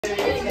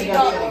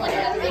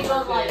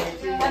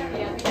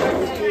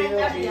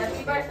Happy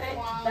birthday.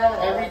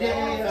 Every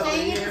day. So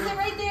you get to sit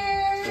right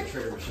there. Good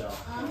trigger, Michelle.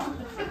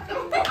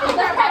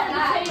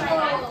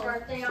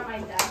 Birthday on my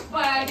desk.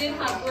 But I didn't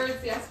have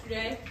words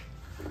yesterday.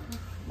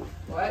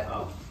 What?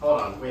 Oh,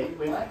 hold on. Wait.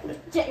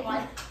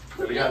 J1.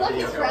 We got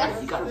video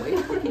going. You gotta wait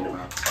for it.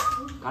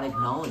 Gotta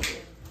acknowledge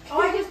it.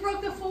 Oh, I just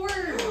broke the 4.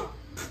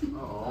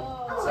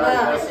 Oh. Sorry,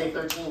 I say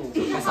 13.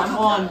 Yes, I'm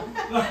on.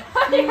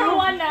 You're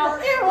one now.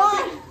 You're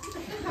one.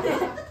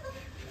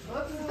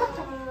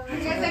 You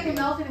guys that can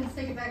melt it and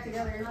stick it back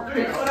together.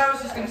 That's what I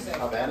was just gonna say.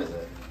 How bad is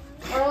it?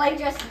 Or like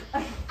just.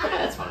 Yeah,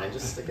 that's fine.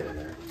 Just stick it in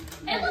there.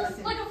 It looks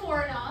like a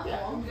 4 enough.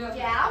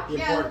 Yeah. The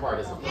important part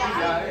isn't.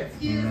 Yeah.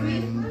 Excuse me. A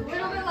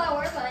little bit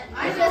lower, but.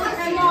 I just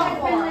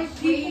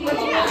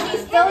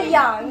She's still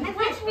young.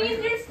 Which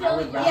means you're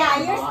still young. Yeah,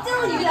 you're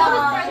still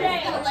young.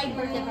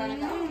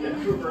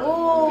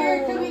 Here,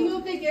 can we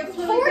move the gift?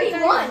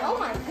 41. Oh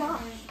my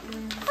gosh.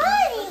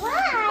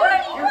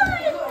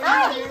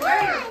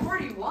 41.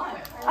 41.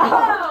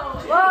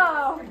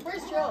 Whoa.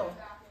 Where's Joe?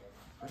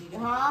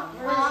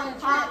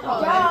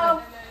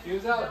 Joe. He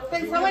was out.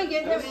 Can someone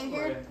get him in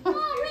here?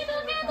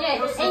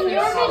 Yeah, in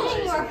your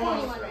vision, you are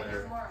 41.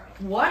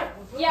 What?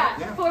 Yeah,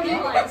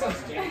 41. I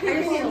just need a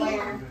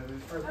lighter.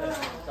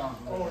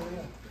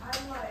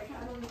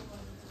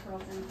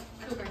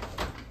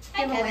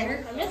 Give him a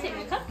lighter. I'm missing a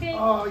cupcake.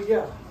 Oh,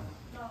 yeah.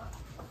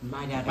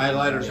 My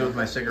lighter's with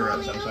my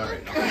cigarettes. I'm sorry.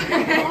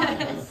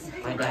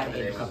 My dad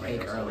ate a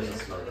cupcake earlier.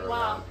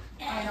 Wow.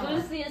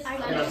 Lucy is You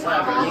could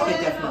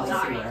definitely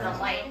see her.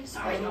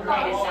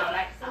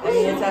 I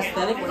mean, it's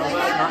aesthetic, but it's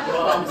not.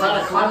 Well, I'm trying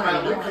to climb my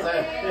lip because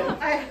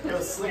it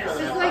was slicker This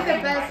than is I like the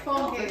thought. best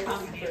phone case.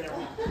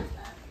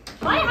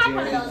 I have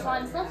one of those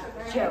ones. Those are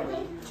great.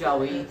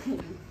 Joey.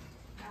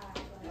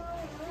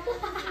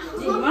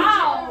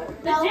 Wow.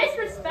 The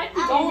disrespect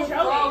is Don't Joey.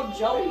 throw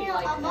Joey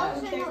like that.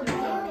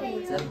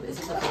 Is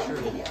this a picture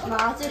of you?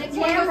 Smile to the Look,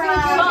 camera.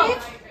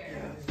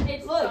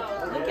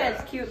 look at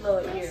his cute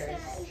little ears.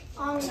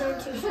 Thank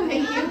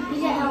you.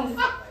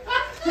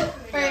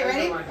 Alright,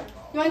 ready? You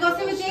want to go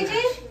sit with JJ?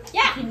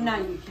 Yeah. You want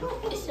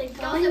to sit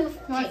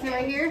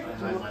right here? I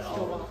hide mine all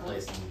over the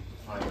place and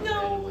find them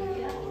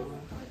randomly.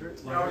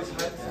 You always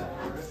hide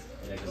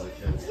Yeah, because the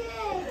kids.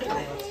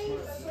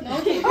 No?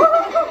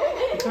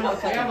 Turn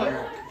out like a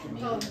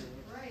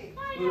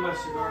Blew my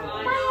cigar.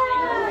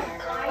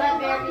 That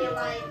better be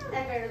alive.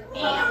 That better be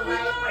alive.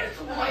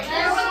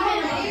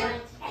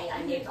 I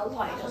need the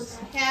lighters.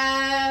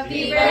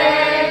 Happy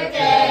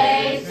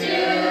birthday to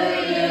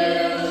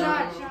you.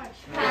 Shot.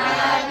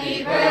 Happy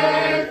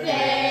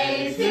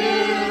birthday to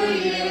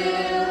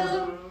you.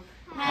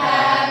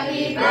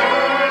 Happy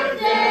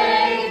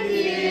birthday,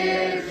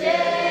 dear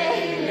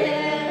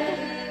Jayden.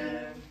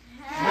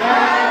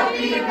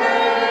 Happy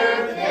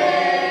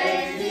birthday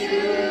to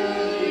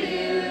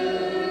you.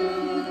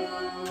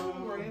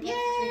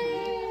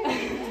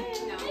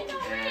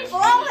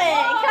 Blow it.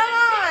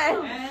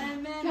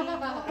 Come on.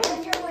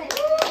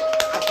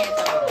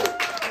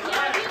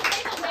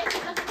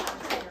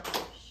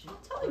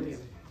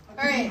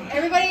 Alright,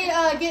 everybody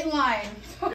get in line.